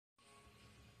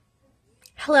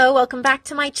Hello, welcome back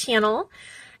to my channel.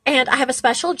 And I have a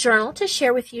special journal to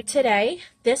share with you today.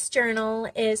 This journal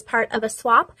is part of a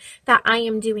swap that I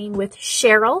am doing with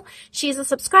Cheryl. She's a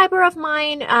subscriber of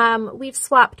mine. We've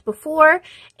swapped before,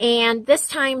 and this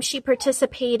time she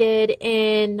participated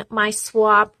in my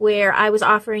swap where I was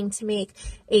offering to make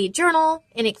a journal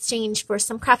in exchange for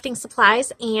some crafting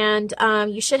supplies. And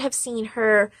you should have seen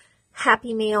her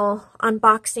Happy Mail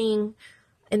unboxing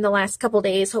in the last couple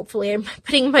days. Hopefully I'm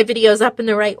putting my videos up in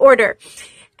the right order.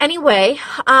 Anyway,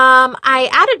 I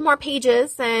added more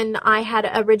pages than I had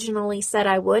originally said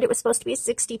I would. It was supposed to be a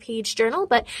 60-page journal,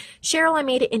 but Cheryl, I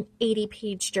made it an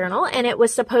 80-page journal, and it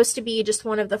was supposed to be just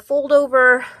one of the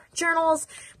fold-over journals,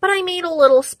 but I made a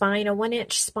little spine, a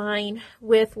 1-inch spine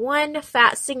with one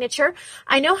fat signature.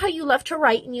 I know how you love to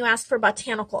write, and you asked for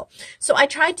Botanical. So I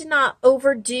tried to not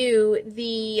overdo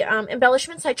the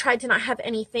embellishments. I tried to not have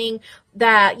anything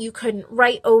that you couldn't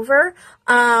write over.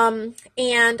 And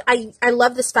I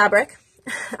love this fabric.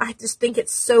 I just think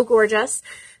it's so gorgeous.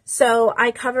 So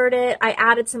I covered it. I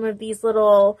added some of these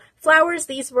little flowers.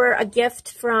 These were a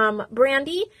gift from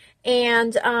Brandy.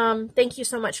 And thank you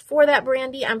so much for that,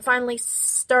 Brandy. I'm finally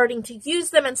starting to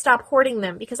use them and stop hoarding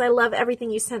them because I love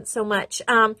everything you sent so much.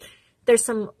 There's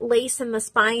some lace in the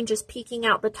spine just peeking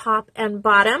out the top and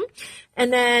bottom.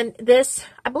 And then this,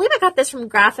 I believe I got this from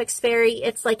Graphics Fairy.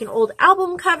 It's like an old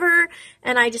album cover,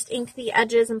 and I just inked the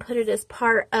edges and put it as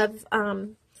part of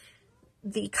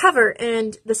the cover.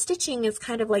 And the stitching is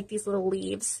kind of like these little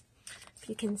leaves, if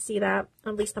you can see that,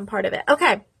 at least on part of it.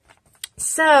 Okay.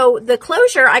 So the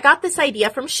closure, I got this idea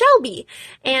from Shelby,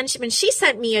 and when she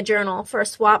sent me a journal for a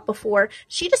swap before,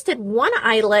 she just did one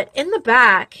eyelet in the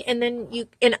back, and then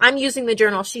and I'm using the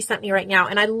journal she sent me right now,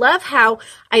 and I love how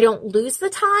I don't lose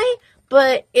the tie,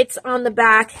 but it's on the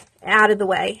back out of the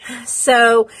way.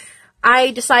 So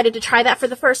I decided to try that for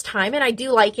the first time, and I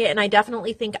do like it, and I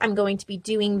definitely think I'm going to be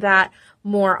doing that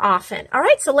more often. All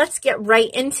right, so let's get right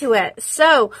into it.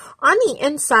 So on the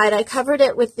inside, I covered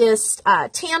it with this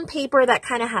tan paper that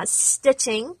kind of has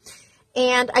stitching,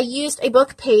 and I used a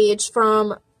book page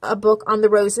from a book on the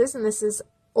roses, and this is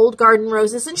Old Garden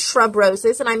Roses and Shrub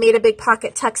Roses, and I made a big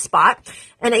pocket text spot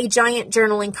and a giant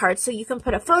journaling card. So you can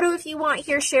put a photo if you want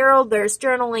here, Cheryl. There's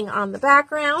journaling on the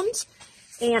background.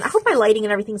 And I hope my lighting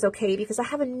and everything's okay because I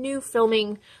have a new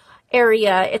filming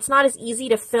area. It's not as easy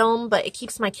to film, but it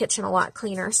keeps my kitchen a lot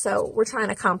cleaner. So we're trying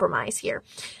to compromise here.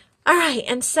 All right.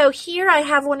 And so here I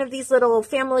have one of these little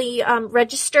family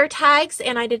register tags,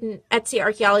 and I did an Etsy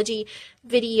archaeology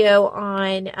video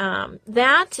on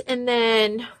that. And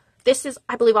then this is,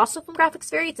 I believe, also from Graphics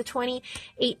Fairy. It's a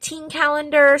 2018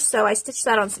 calendar. So I stitched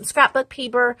that on some scrapbook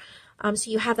paper.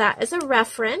 So you have that as a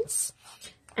reference.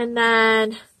 And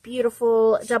then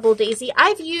beautiful double daisy.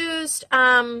 I've used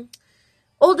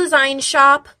Old Design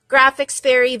Shop, Graphics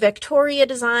Fairy, Victoria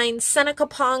Designs, Seneca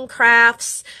Pong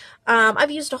Crafts. I've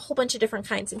used a whole bunch of different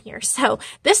kinds in here. So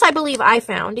this, I believe, I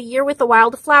found A Year with the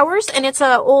Wildflowers, and it's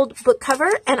an old book cover,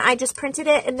 and I just printed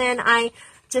it, and then I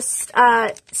just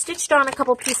stitched on a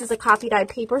couple pieces of coffee dyed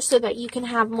paper so that you can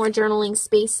have more journaling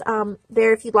space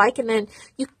there if you'd like, and then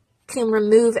you can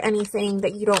remove anything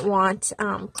that you don't want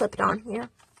clipped on here.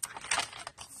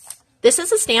 This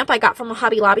is a stamp I got from a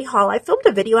Hobby Lobby haul. I filmed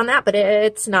a video on that, but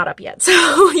it's not up yet, so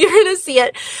you're going to see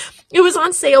it. It was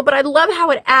on sale, but I love how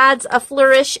it adds a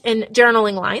flourish in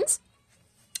journaling lines.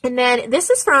 And then this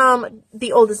is from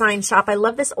the Old Design Shop. I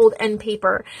love this old end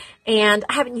paper, and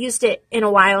I haven't used it in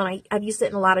a while, and I've used it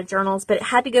in a lot of journals, but it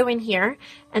had to go in here.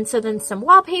 And so then some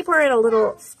wallpaper and a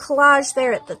little collage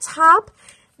there at the top.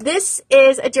 This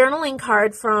is a journaling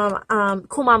card from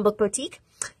Cool Mom Book Boutique.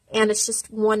 And it's just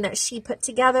one that she put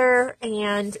together.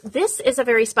 And this is a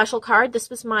very special card. This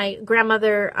was my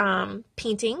grandmother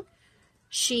painting.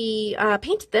 She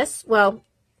painted this, well,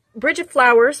 Bridge of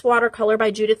Flowers, watercolor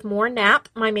by Judith Moore Knapp.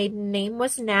 My maiden name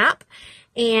was Knapp.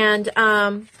 And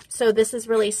so this is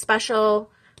really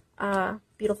special,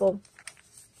 beautiful.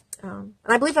 And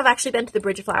I believe I've actually been to the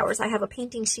Bridge of Flowers. I have a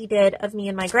painting she did of me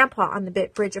and my grandpa on the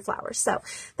Bridge of Flowers. So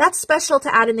that's special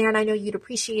to add in there, and I know you'd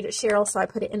appreciate it, Cheryl, so I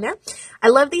put it in there. I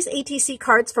love these ATC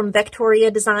cards from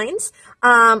Victoria Designs.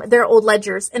 They're old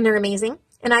ledgers, and they're amazing.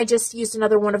 And I just used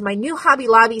another one of my new Hobby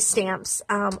Lobby stamps,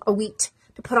 a wheat,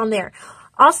 to put on there.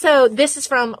 Also, this is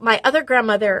from my other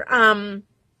grandmother.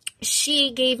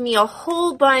 She gave me a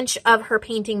whole bunch of her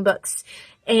painting books.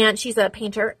 And she's a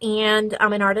painter, and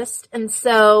I'm an artist, and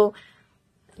so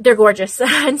they're gorgeous.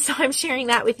 And so I'm sharing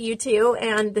that with you too.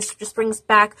 And this just brings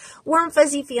back warm,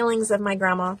 fuzzy feelings of my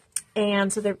grandma.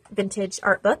 And so they're vintage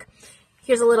art book.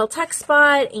 Here's a little text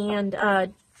spot and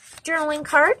a journaling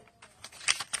card.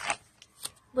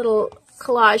 Little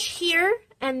collage here.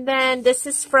 And then this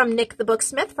is from Nick the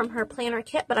Booksmith from her planner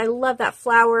kit, but I love that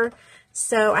flower,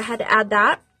 so I had to add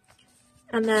that.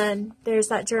 And then there's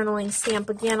that journaling stamp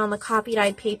again on the coffee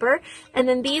dyed paper. And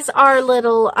then these are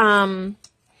little, what are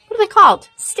they called?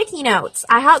 Sticky notes.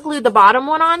 I hot glued the bottom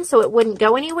one on so it wouldn't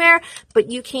go anywhere, but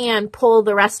you can pull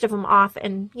the rest of them off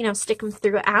and, you know, stick them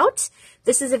throughout.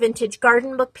 This is a vintage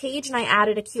garden book page, and I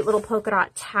added a cute little polka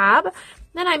dot tab.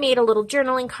 Then I made a little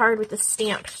journaling card with a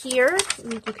stamp here.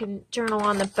 You can journal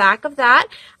on the back of that.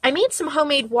 I made some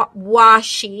homemade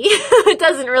washi. It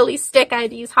doesn't really stick. I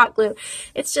had to use hot glue.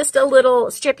 It's just a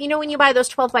little strip. You know when you buy those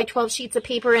 12 by 12 sheets of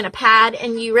paper in a pad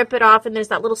and you rip it off and there's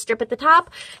that little strip at the top?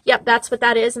 Yep, that's what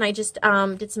that is, and I just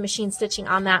did some machine stitching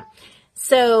on that.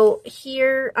 So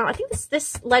here, I think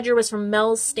this ledger was from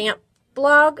Mel's Stamp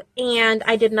blog, and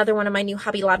I did another one of my new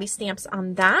Hobby Lobby stamps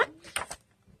on that.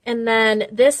 And then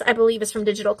this, I believe, is from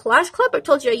Digital Collage Club. I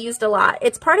told you I used a lot.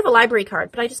 It's part of a library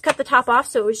card, but I just cut the top off,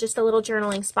 so it was just a little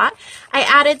journaling spot. I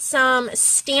added some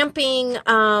stamping,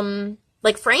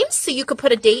 like frames, so you could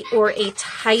put a date or a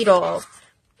title.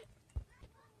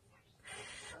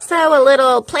 So a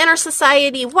little Planner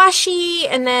Society washi,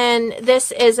 and then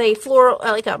this is a floral,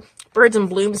 like a Birds and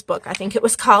Blooms book, I think it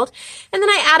was called. And then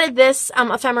I added this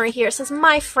ephemera here. It says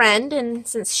My Friend, and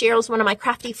since Cheryl's one of my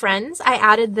crafty friends, I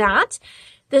added that.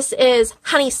 This is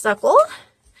Honeysuckle.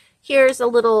 Here's a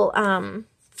little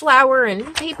flower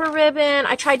and paper ribbon.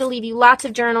 I tried to leave you lots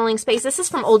of journaling space. This is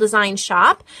from Old Design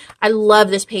Shop. I love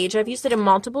this page. I've used it in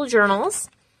multiple journals.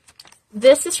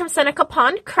 This is from Seneca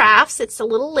Pond Crafts. It's a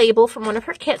little label from one of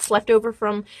her kits left over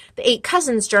from the 8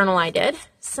 Cousins journal I did.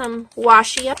 Some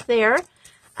washi up there.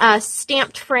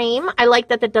 Stamped frame. I like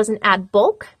that doesn't add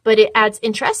bulk, but it adds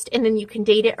interest, and then you can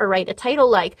date it or write a title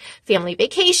like Family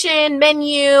Vacation,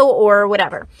 Menu, or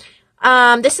whatever.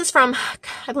 This is from,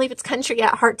 I believe it's Country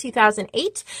at Heart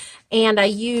 2008, and I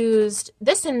used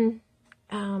this in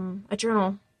a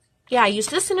journal. Yeah, I used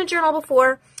this in a journal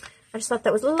before. I just thought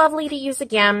that was lovely to use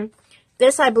again.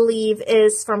 This, I believe,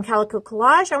 is from Calico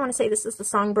Collage. I want to say this is the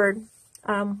Songbird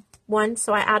one,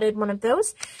 so I added one of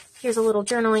those. Here's a little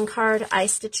journaling card I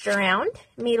stitched around,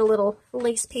 made a little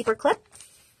lace paper clip.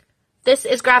 This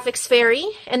is Graphics Fairy,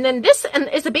 and then this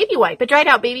is a baby wipe, a dried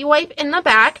out baby wipe in the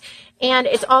back, and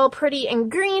it's all pretty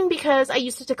and green because I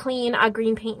used it to clean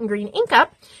green paint and green ink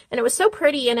up, and it was so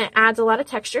pretty and it adds a lot of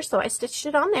texture, so I stitched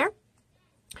it on there.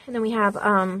 And then we have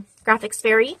Graphics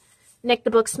Fairy, Nick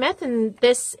the Booksmith, and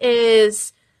this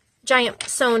is giant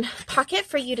sewn pocket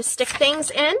for you to stick things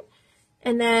in.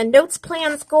 And then Notes,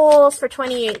 Plans, Goals for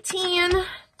 2018.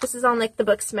 This is all Nick the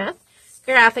Booksmith.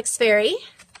 Graphics Fairy.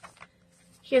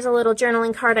 Here's a little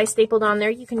journaling card I stapled on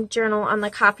there. You can journal on the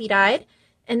coffee dyed.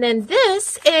 And then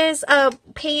this is a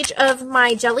page of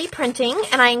my jelly printing,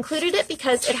 and I included it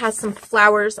because it has some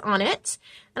flowers on it.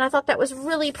 And I thought that was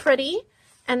really pretty.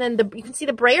 And then you can see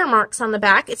the brayer marks on the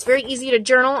back. It's very easy to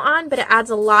journal on, but it adds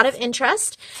a lot of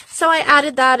interest. So I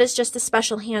added that as just a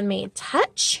special handmade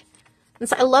touch. And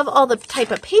so I love all the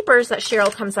type of papers that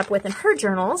Cheryl comes up with in her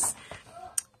journals.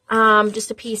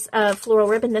 Just a piece of floral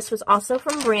ribbon. This was also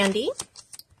from Brandy.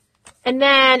 And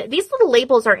then these little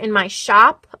labels are in my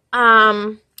shop.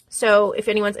 So if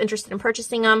anyone's interested in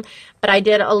purchasing them, but I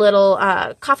did a little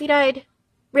coffee dyed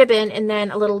ribbon and then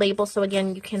a little label. So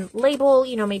again, you can label,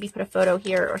 you know, maybe put a photo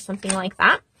here or something like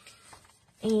that.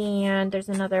 And there's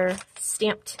another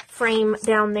stamped frame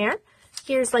down there.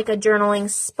 Here's like a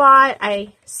journaling spot.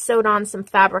 I sewed on some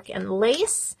fabric and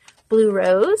lace, blue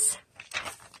rose.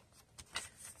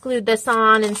 Glued this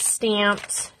on and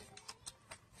stamped.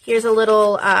 Here's a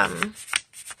little,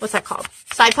 what's that called?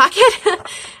 Side pocket.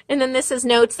 And then this is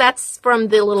notes. That's from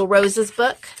the Little Roses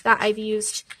book that I've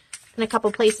used in a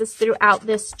couple places throughout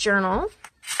this journal.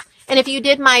 And if you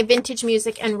did my Vintage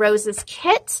Music and Roses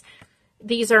kit,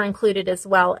 these are included as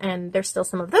well, and there's still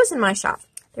some of those in my shop.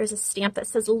 There's a stamp that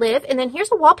says Live, and then here's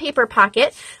a wallpaper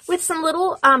pocket with some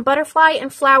little butterfly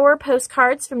and flower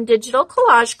postcards from Digital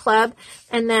Collage Club,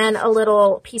 and then a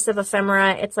little piece of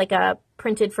ephemera. It's like a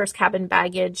printed first cabin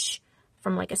baggage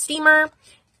from like a steamer.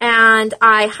 And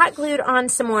I hot glued on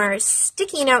some more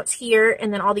sticky notes here,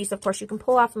 and then all these, of course, you can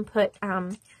pull off and put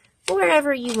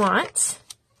wherever you want.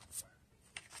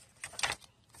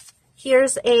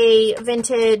 Here's a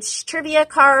vintage trivia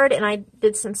card, and I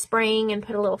did some spraying and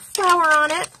put a little flower on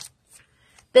it.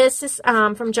 This is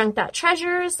from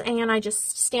Junk.Treasures, and I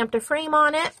just stamped a frame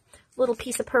on it. Little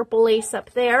piece of purple lace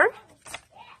up there.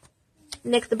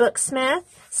 Nick the Booksmith.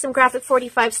 Some Graphic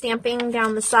 45 stamping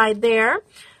down the side there.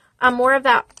 More of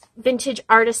that vintage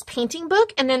artist painting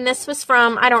book. And then this was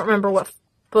from, I don't remember what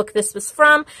book this was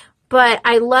from, But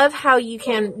I love how you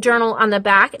can journal on the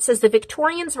back. It says the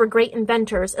Victorians were great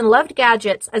inventors and loved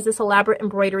gadgets, as this elaborate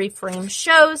embroidery frame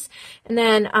shows. And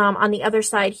then on the other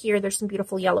side here, there's some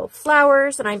beautiful yellow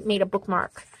flowers, and I made a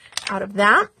bookmark out of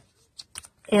that.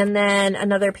 And then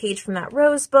another page from that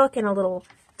rose book and a little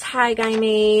tag I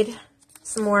made.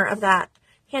 Some more of that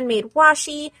handmade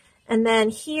washi. And then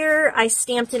here I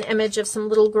stamped an image of some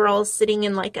little girls sitting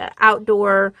in like an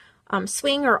outdoor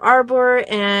swing or arbor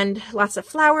and lots of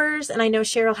flowers. And I know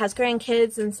Cheryl has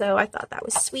grandkids, and so I thought that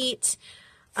was sweet.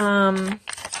 A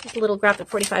little graphic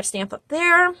 45 stamp up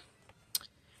there.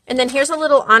 And then here's a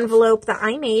little envelope that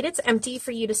I made. It's empty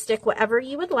for you to stick whatever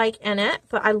you would like in it,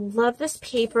 but I love this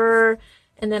paper.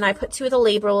 And then I put 2 of the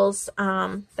labels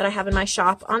that I have in my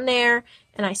shop on there,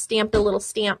 and I stamped a little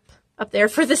stamp up there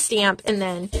for the stamp, and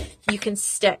then you can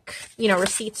stick, you know,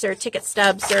 receipts or ticket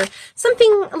stubs or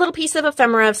something, a little piece of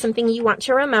ephemera of something you want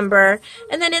to remember.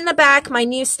 And then in the back, my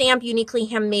new stamp, uniquely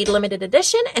handmade limited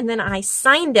edition, and then I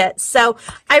signed it. So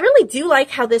I really do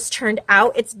like how this turned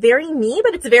out. It's very me,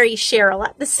 but it's very Cheryl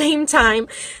at the same time.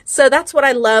 So that's what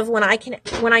I love when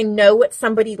I know what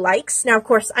somebody likes. Now, of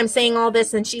course, I'm saying all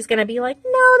this and she's going to be like,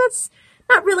 no, that's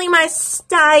not really my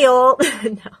style.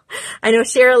 No, I know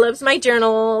Cheryl loves my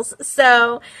journals.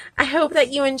 So I hope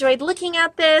that you enjoyed looking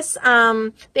at this.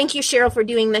 Thank you, Cheryl, for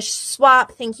doing this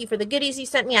swap. Thank you for the goodies you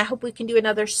sent me. I hope we can do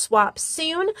another swap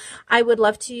soon. I would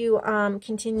love to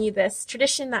continue this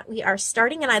tradition that we are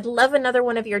starting, and I'd love another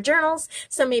one of your journals.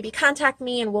 So maybe contact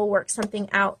me and we'll work something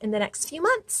out in the next few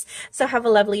months. So have a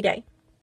lovely day.